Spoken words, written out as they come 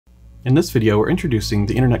In this video, we're introducing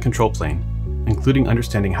the Internet Control Plane, including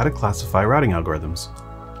understanding how to classify routing algorithms.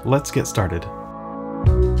 Let's get started.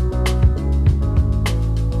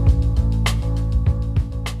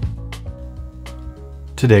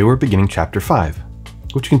 Today we're beginning Chapter 5,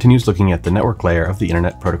 which continues looking at the network layer of the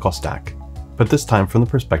Internet protocol stack, but this time from the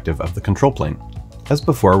perspective of the control plane. As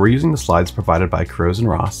before, we're using the slides provided by Kurose and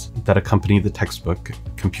Ross that accompany the textbook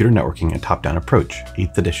Computer Networking: A Top-Down Approach,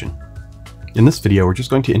 8th edition. In this video, we're just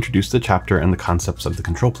going to introduce the chapter and the concepts of the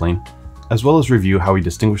control plane, as well as review how we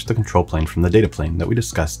distinguish the control plane from the data plane that we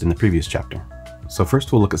discussed in the previous chapter. So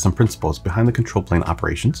first we'll look at some principles behind the control plane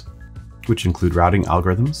operations, which include routing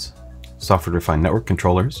algorithms, software-defined network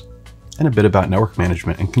controllers, and a bit about network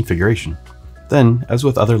management and configuration. Then, as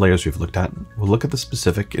with other layers we've looked at, we'll look at the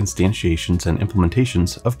specific instantiations and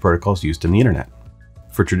implementations of protocols used in the internet.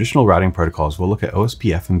 For traditional routing protocols, we'll look at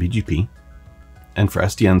OSPF and BGP, and for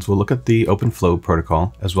SDNs, we'll look at the OpenFlow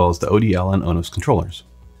protocol, as well as the ODL and ONOS controllers.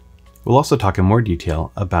 We'll also talk in more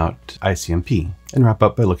detail about ICMP, and wrap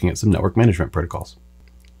up by looking at some network management protocols.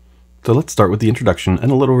 So let's start with the introduction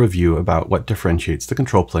and a little review about what differentiates the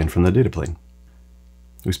control plane from the data plane.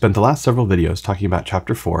 We spent the last several videos talking about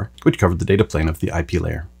Chapter 4, which covered the data plane of the IP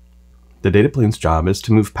layer. The data plane's job is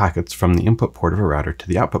to move packets from the input port of a router to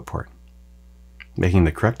the output port, making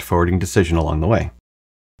the correct forwarding decision along the way.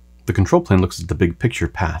 The control plane looks at the big picture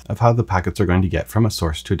path of how the packets are going to get from a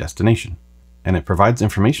source to a destination, and it provides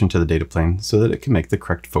information to the data plane so that it can make the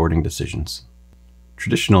correct forwarding decisions.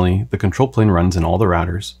 Traditionally, the control plane runs in all the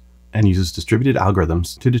routers and uses distributed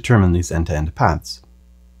algorithms to determine these end-to-end paths.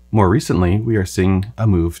 More recently, we are seeing a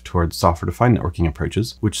move towards software-defined networking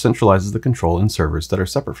approaches, which centralizes the control in servers that are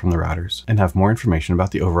separate from the routers and have more information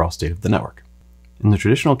about the overall state of the network. In the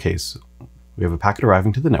traditional case, we have a packet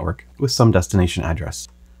arriving to the network with some destination address,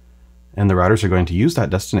 and the routers are going to use that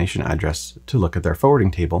destination address to look at their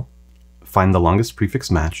forwarding table, find the longest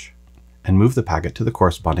prefix match, and move the packet to the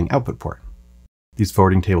corresponding output port. These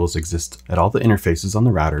forwarding tables exist at all the interfaces on the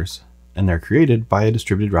routers, and they're created by a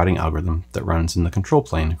distributed routing algorithm that runs in the control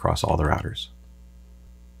plane across all the routers.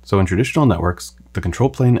 So in traditional networks, the control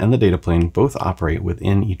plane and the data plane both operate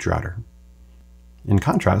within each router. In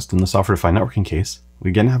contrast, in the software-defined networking case, we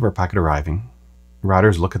again have our packet arriving.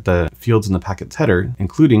 Routers look at the fields in the packet's header,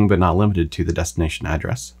 including but not limited to the destination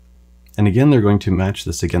address. And again, they're going to match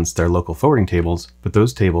this against their local forwarding tables, but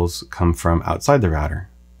those tables come from outside the router.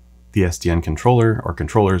 The SDN controller or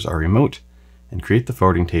controllers are remote and create the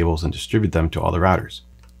forwarding tables and distribute them to all the routers.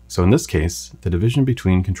 So in this case, the division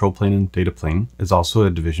between control plane and data plane is also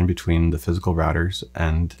a division between the physical routers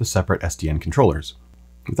and the separate SDN controllers.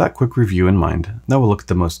 With that quick review in mind, now we'll look at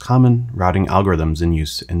the most common routing algorithms in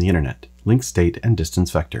use in the internet: link state and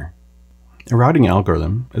distance vector. A routing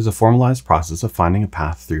algorithm is a formalized process of finding a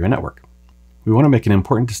path through a network. We want to make an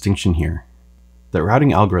important distinction here, that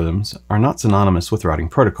routing algorithms are not synonymous with routing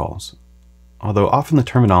protocols. Although often the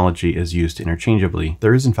terminology is used interchangeably,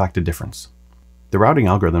 there is in fact a difference. The routing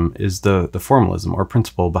algorithm is the formalism or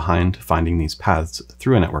principle behind finding these paths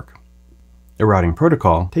through a network. A routing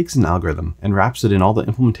protocol takes an algorithm and wraps it in all the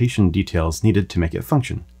implementation details needed to make it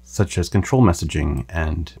function, such as control messaging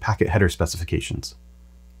and packet header specifications.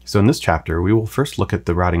 So in this chapter, we will first look at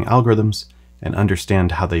the routing algorithms and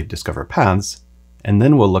understand how they discover paths, and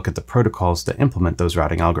then we'll look at the protocols that implement those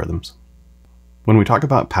routing algorithms. When we talk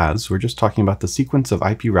about paths, we're just talking about the sequence of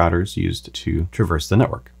IP routers used to traverse the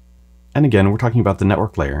network. And again, we're talking about the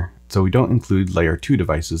network layer, so we don't include layer 2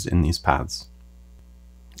 devices in these paths.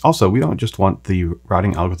 Also, we don't just want the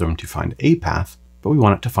routing algorithm to find a path, but we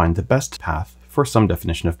want it to find the best path for some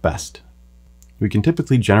definition of best. We can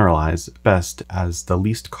typically generalize best as the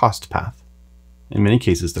least cost path. In many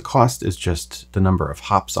cases, the cost is just the number of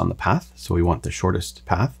hops on the path, so we want the shortest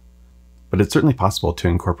path. But it's certainly possible to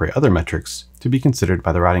incorporate other metrics to be considered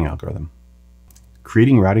by the routing algorithm.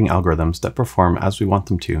 Creating routing algorithms that perform as we want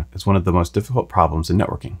them to is one of the most difficult problems in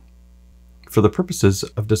networking. For the purposes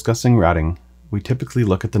of discussing routing, we typically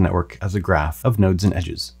look at the network as a graph of nodes and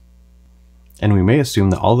edges. And we may assume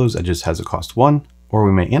that all those edges has a cost 1, or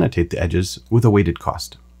we may annotate the edges with a weighted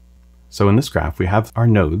cost. So in this graph, we have our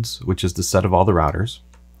nodes, which is the set of all the routers,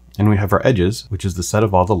 and we have our edges, which is the set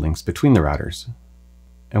of all the links between the routers.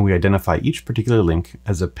 And we identify each particular link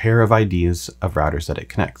as a pair of IDs of routers that it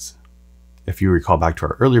connects. If you recall back to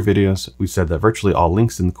our earlier videos, we said that virtually all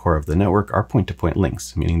links in the core of the network are point-to-point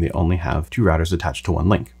links, meaning they only have 2 routers attached to one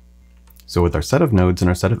link. So with our set of nodes and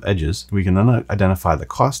our set of edges, we can then identify the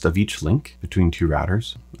cost of each link between 2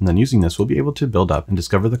 routers, and then using this, we'll be able to build up and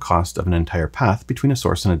discover the cost of an entire path between a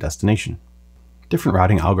source and a destination. Different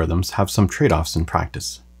routing algorithms have some trade-offs in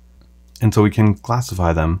practice. And so we can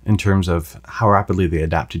classify them in terms of how rapidly they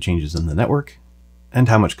adapt to changes in the network and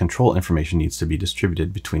how much control information needs to be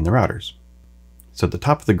distributed between the routers. So at the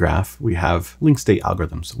top of the graph, we have link state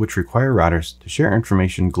algorithms, which require routers to share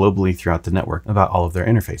information globally throughout the network about all of their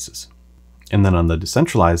interfaces. And then on the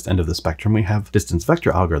decentralized end of the spectrum, we have distance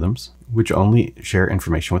vector algorithms, which only share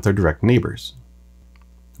information with their direct neighbors.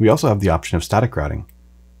 We also have the option of static routing,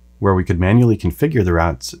 where we could manually configure the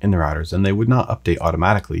routes in the routers and they would not update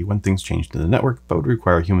automatically when things changed in the network, but would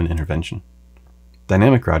require human intervention.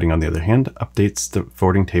 Dynamic routing, on the other hand, updates the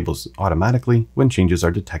forwarding tables automatically when changes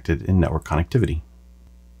are detected in network connectivity.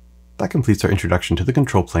 That completes our introduction to the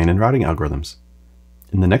control plane and routing algorithms.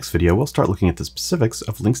 In the next video, we'll start looking at the specifics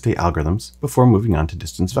of link state algorithms before moving on to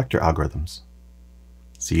distance vector algorithms.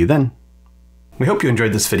 See you then! We hope you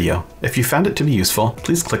enjoyed this video. If you found it to be useful,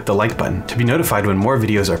 please click the like button. To be notified when more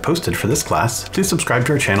videos are posted for this class, please subscribe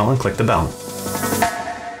to our channel and click the bell.